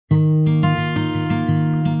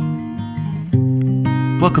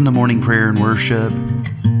Welcome to morning prayer and worship.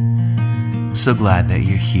 So glad that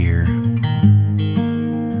you're here.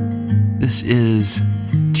 This is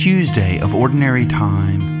Tuesday of Ordinary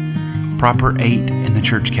Time, proper 8 in the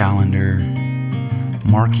church calendar,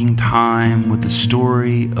 marking time with the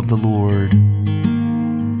story of the Lord.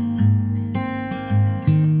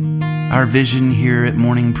 Our vision here at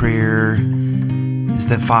morning prayer is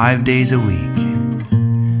that 5 days a week,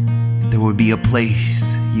 there would be a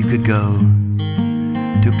place you could go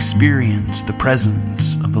to experience the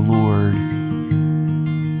presence of the Lord,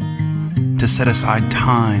 to set aside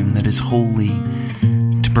time that is holy,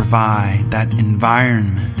 to provide that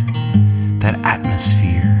environment, that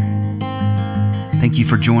atmosphere. Thank you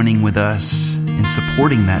for joining with us in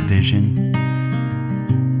supporting that vision.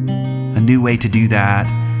 A new way to do that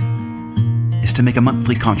is to make a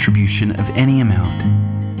monthly contribution of any amount.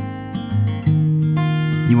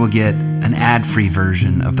 You will get an ad-free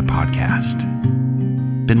version of the podcast.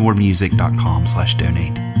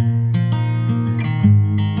 benwardmusic.com/donate.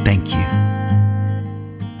 Thank you.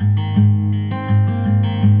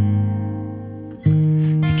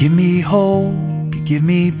 You give me hope, you give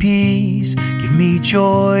me peace, give me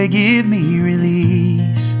joy, give me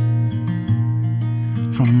release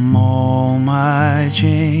from all my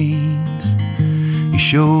chains. You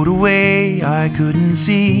showed a way I couldn't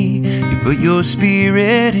see. You put your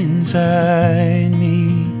spirit inside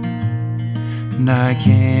me, and I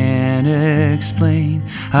can't explain.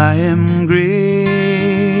 I am grateful.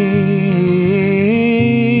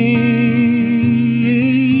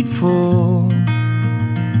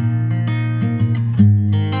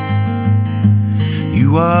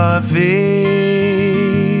 You are faithful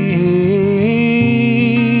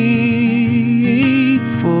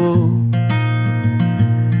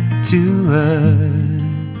to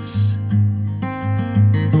us.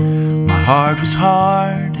 My heart was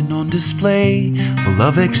hard and on display, full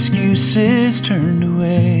of excuses turned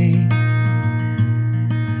away,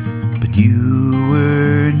 but you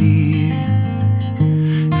were near.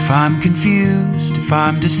 If I'm confused, if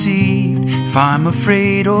I'm deceived, if I'm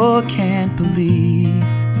afraid or can't believe,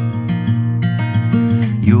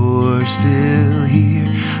 you're still here.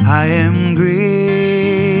 I am grateful.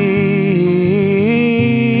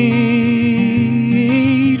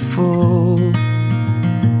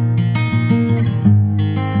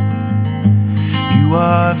 You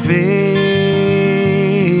are faithful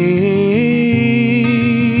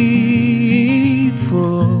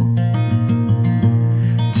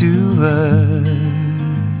to us.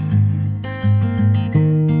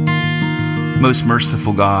 Most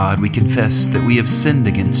merciful God, we confess that we have sinned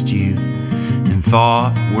against you in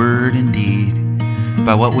thought, word, and deed,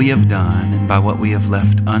 by what we have done and by what we have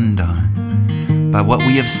left undone, by what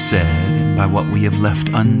we have said and by what we have left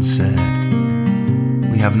unsaid.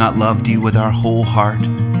 We have not loved you with our whole heart.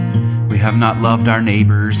 We have not loved our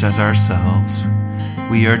neighbors as ourselves.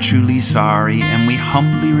 We are truly sorry, and we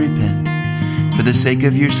humbly repent. For the sake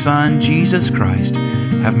of your Son, Jesus Christ,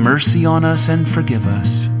 have mercy on us and forgive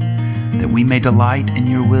us, that we may delight in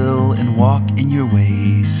your will and walk in your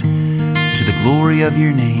ways, to the glory of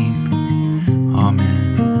your name. Amen.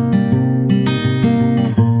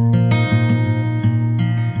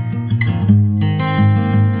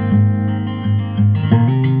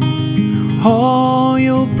 All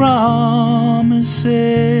your promises,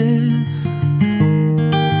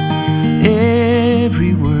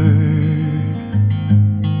 every word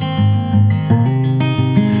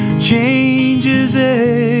changes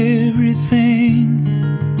everything.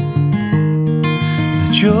 The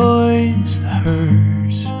joys, the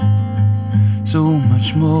hurts, so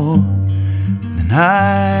much more than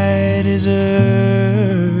I deserve.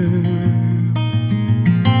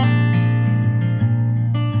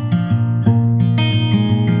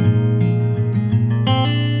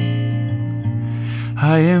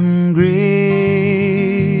 I am grateful.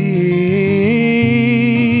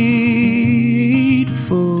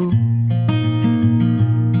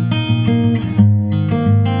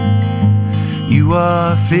 You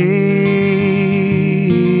are faithful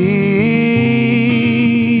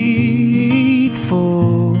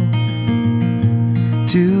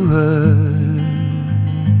to us.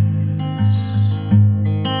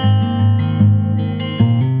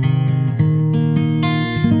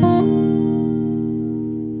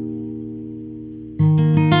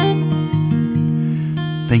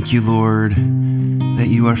 Thank you, Lord, that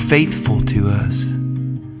you are faithful to us.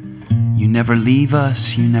 You never leave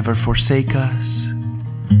us, you never forsake us.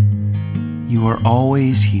 You are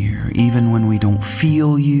always here, even when we don't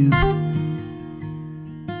feel you,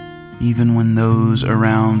 even when those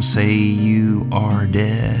around say you are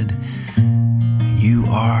dead. You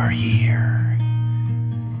are here.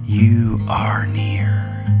 You are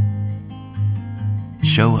near.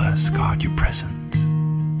 Show us, God, your presence.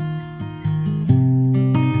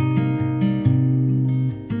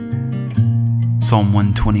 Psalm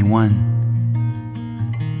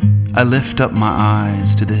 121. I lift up my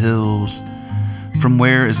eyes to the hills. From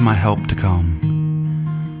where is my help to come?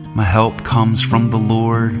 My help comes from the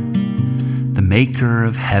Lord, the maker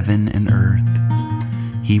of heaven and earth.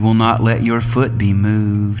 He will not let your foot be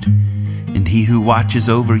moved, and he who watches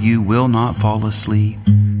over you will not fall asleep.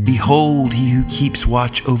 Behold, he who keeps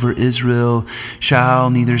watch over Israel shall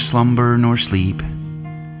neither slumber nor sleep.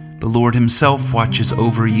 The Lord himself watches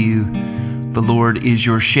over you. The Lord is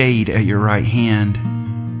your shade at your right hand,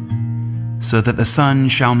 so that the sun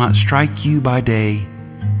shall not strike you by day,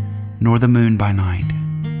 nor the moon by night.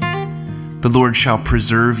 The Lord shall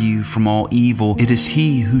preserve you from all evil. It is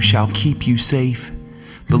he who shall keep you safe.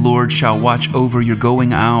 The Lord shall watch over your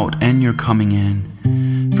going out and your coming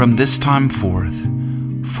in, from this time forth,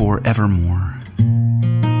 forevermore.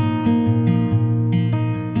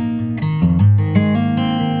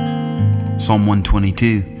 Psalm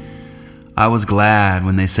 122. I was glad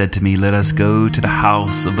when they said to me, let us go to the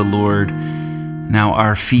house of the Lord. Now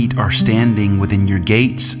our feet are standing within your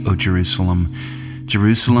gates, O Jerusalem.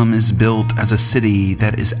 Jerusalem is built as a city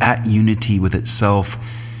that is at unity with itself,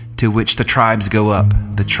 to which the tribes go up,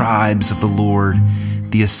 the tribes of the Lord,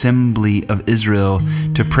 the assembly of Israel,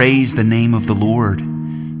 to praise the name of the Lord.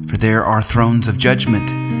 For there are thrones of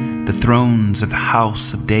judgment, the thrones of the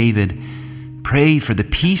house of David. Pray for the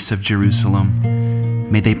peace of Jerusalem.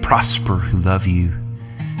 May they prosper who love you.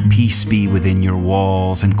 Peace be within your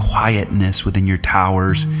walls and quietness within your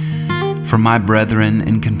towers. For my brethren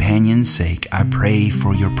and companions' sake, I pray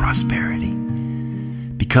for your prosperity.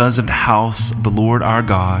 Because of the house of the Lord our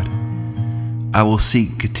God, I will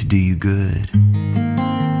seek to do you good.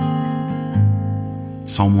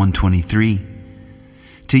 Psalm 123.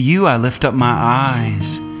 To you I lift up my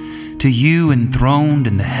eyes, to you enthroned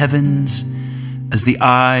in the heavens. As the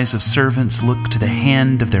eyes of servants look to the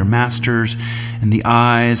hand of their masters, and the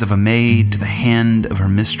eyes of a maid to the hand of her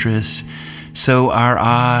mistress, so our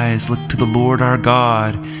eyes look to the Lord our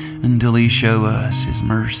God until he show us his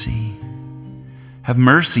mercy. Have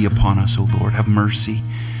mercy upon us, O Lord, have mercy,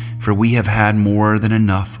 for we have had more than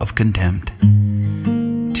enough of contempt,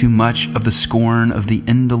 too much of the scorn of the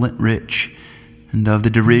indolent rich, and of the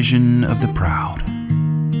derision of the proud.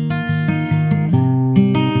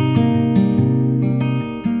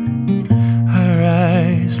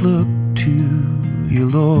 Look to you,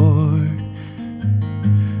 Lord,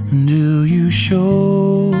 until you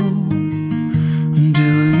show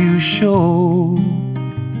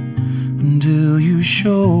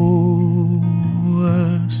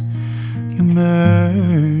us your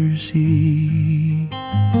mercy.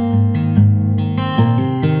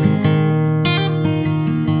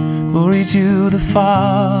 Glory to the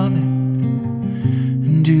Father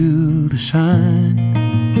and to the Son,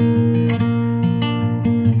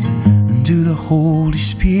 to the Holy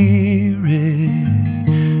Spirit,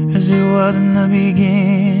 as it was in the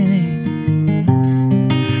beginning,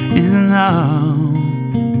 is now,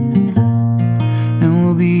 and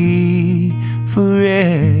will be forever.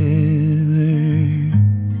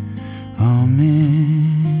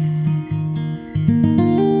 Amen.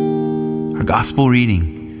 Our gospel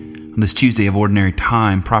reading on this Tuesday of Ordinary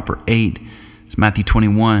Time, proper 8, is Matthew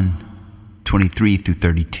 21, 23 through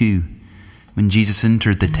 32. When Jesus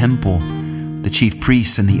entered the temple, the chief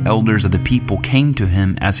priests and the elders of the people came to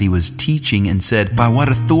him as he was teaching and said, "By what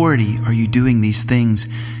authority are you doing these things,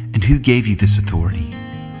 and who gave you this authority?"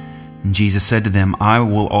 And Jesus said to them, "I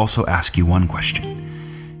will also ask you one question.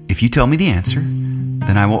 If you tell me the answer,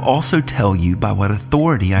 then I will also tell you by what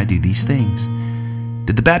authority I do these things.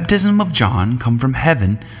 Did the baptism of John come from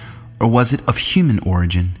heaven, or was it of human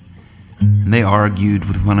origin?" And they argued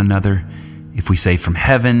with one another. "If we say from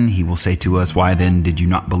heaven, he will say to us, 'Why then did you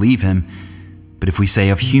not believe him?' But if we say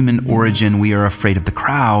of human origin, we are afraid of the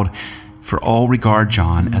crowd, for all regard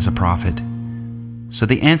John as a prophet." So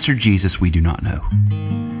they answered Jesus, "We do not know."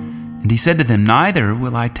 And he said to them, "Neither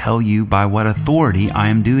will I tell you by what authority I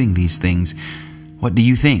am doing these things. What do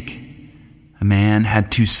you think? A man had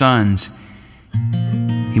 2 sons.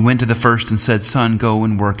 He went to the first and said, 'Son, go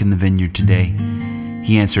and work in the vineyard today.'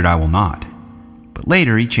 He answered, 'I will not.' But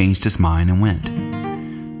later he changed his mind and went.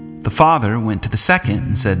 The father went to the second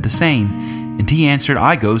and said the same. And he answered,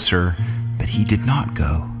 'I go, sir.' But he did not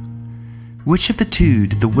go. Which of the 2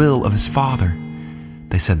 did the will of his father?"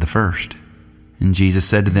 They said, "The first." And Jesus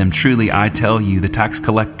said to them, "Truly I tell you, the tax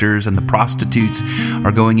collectors and the prostitutes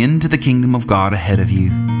are going into the kingdom of God ahead of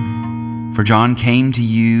you. For John came to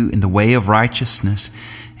you in the way of righteousness,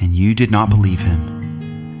 and you did not believe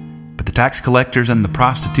him. But the tax collectors and the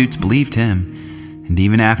prostitutes believed him, and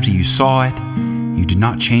even after you saw it, you did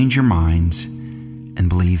not change your minds and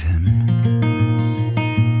believe him.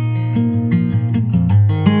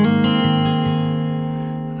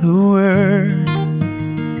 The word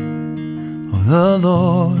of the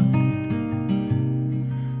Lord.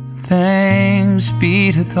 Thanks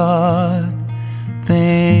be to God.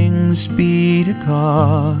 Thanks be to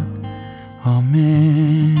God.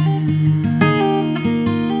 Amen.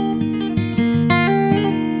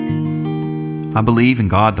 I believe in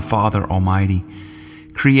God the Father Almighty,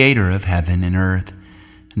 creator of heaven and earth,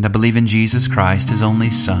 and I believe in Jesus Christ, his only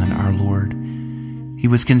Son, our Lord. He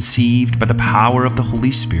was conceived by the power of the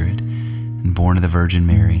Holy Spirit and born of the Virgin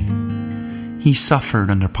Mary. He suffered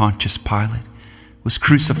under Pontius Pilate, was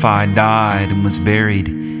crucified, died, and was buried.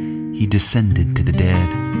 He descended to the dead.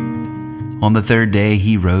 On the third day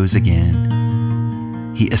he rose again.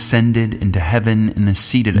 He ascended into heaven and is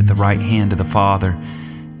seated at the right hand of the Father.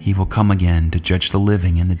 He will come again to judge the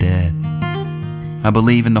living and the dead. I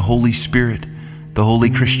believe in the Holy Spirit, the holy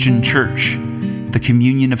Christian Church, the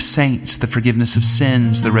communion of saints, the forgiveness of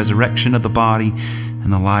sins, the resurrection of the body,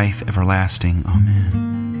 and the life everlasting. Amen.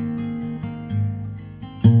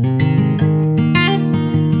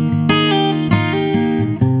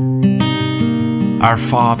 Our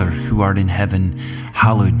Father, who art in heaven,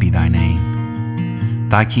 hallowed be thy name.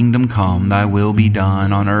 Thy kingdom come, thy will be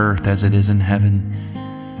done on earth as it is in heaven.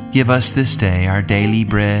 Give us this day our daily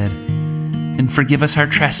bread, and forgive us our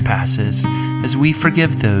trespasses, as we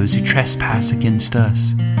forgive those who trespass against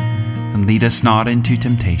us. And lead us not into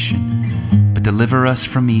temptation, but deliver us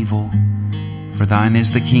from evil. For thine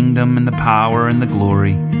is the kingdom and the power and the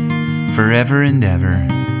glory, forever and ever.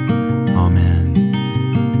 Amen.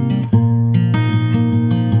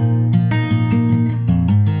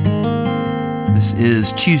 This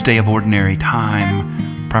is Tuesday of Ordinary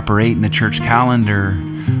Time, proper 8 in the church calendar,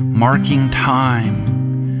 marking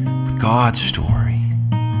time with God's story.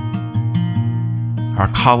 Our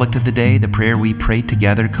collect of the day, the prayer we pray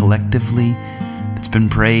together collectively, that's been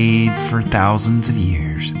prayed for thousands of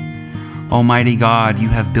years. Almighty God, you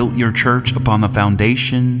have built your church upon the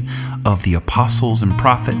foundation of the apostles and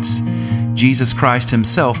prophets, Jesus Christ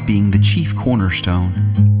himself being the chief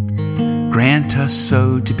cornerstone. Grant us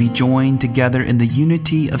so to be joined together in the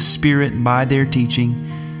unity of spirit by their teaching,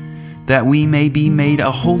 that we may be made a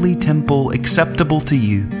holy temple acceptable to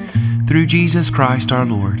you through Jesus Christ our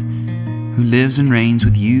Lord, who lives and reigns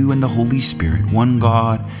with you and the Holy Spirit, one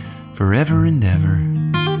God, forever and ever.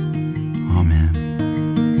 Amen.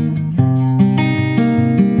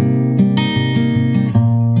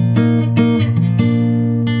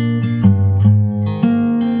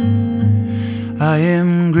 I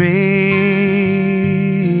am grateful.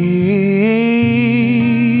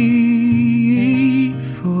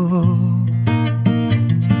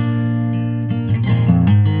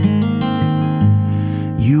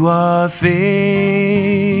 You are faithful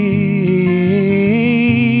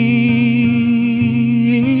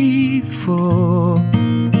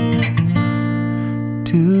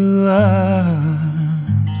to us.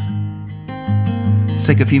 Let's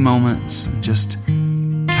take a few moments and just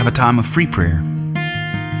have a time of free prayer.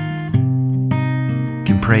 You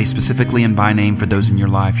can pray specifically and by name for those in your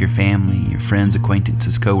life, your family, your friends,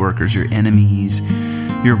 acquaintances, co-workers, your enemies,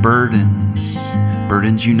 your burdens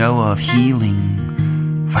you know of,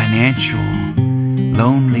 healing, financial,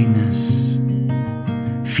 loneliness,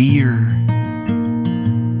 fear,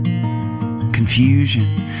 confusion.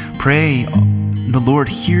 Pray. The Lord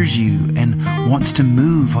hears you and wants to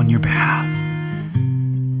move on your behalf.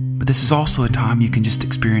 But this is also a time you can just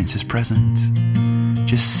experience his presence.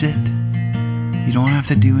 Just sit. You don't have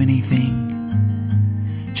to do anything.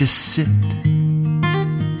 Just sit.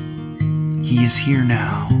 He is here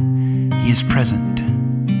now. He is present.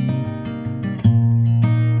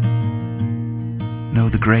 Know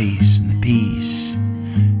the grace and the peace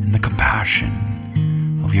and the compassion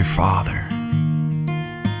of your Father.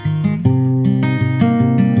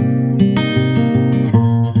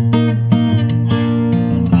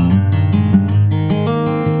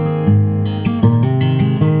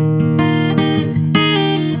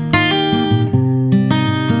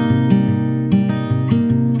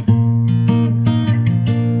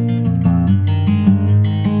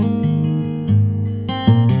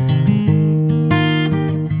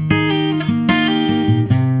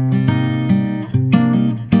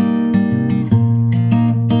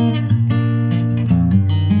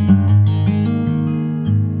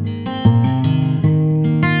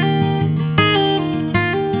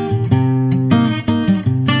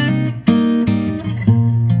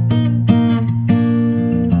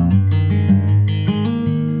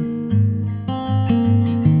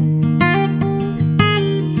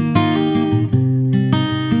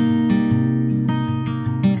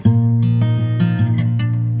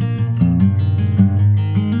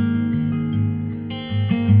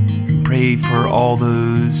 pray for all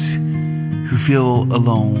those who feel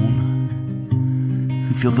alone,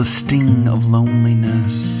 who feel the sting of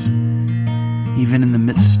loneliness, even in the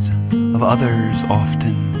midst of others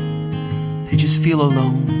often. They just feel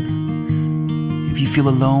alone. If you feel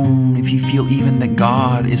alone, if you feel even that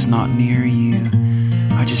God is not near you,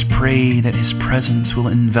 I just pray that His presence will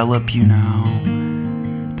envelop you now,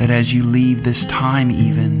 that as you leave this time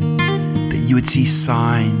even, that you would see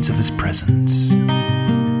signs of His presence.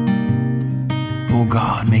 Oh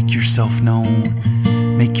God, make yourself known.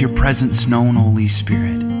 Make your presence known, Holy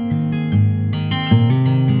Spirit.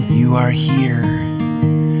 You are here.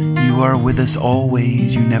 You are with us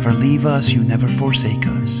always. You never leave us. You never forsake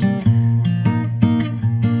us. In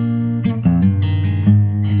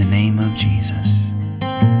the name of Jesus.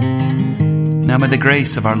 Now may the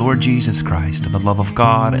grace of our Lord Jesus Christ, and the love of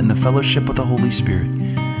God, and the fellowship of the Holy Spirit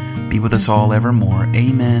be with us all evermore.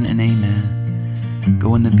 Amen and amen.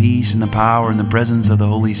 Go in the peace and the power and the presence of the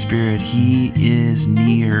Holy Spirit. He is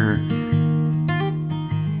near.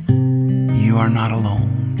 You are not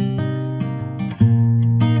alone.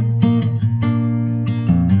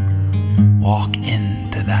 Walk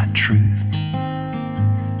into that truth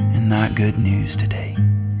and that good news today.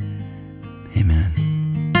 Amen.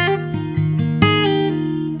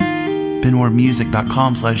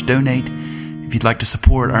 benwardmusic.com/donate if you'd like to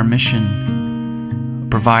support our mission,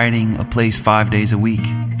 providing a place 5 days a week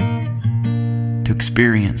to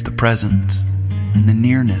experience the presence and the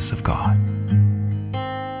nearness of God.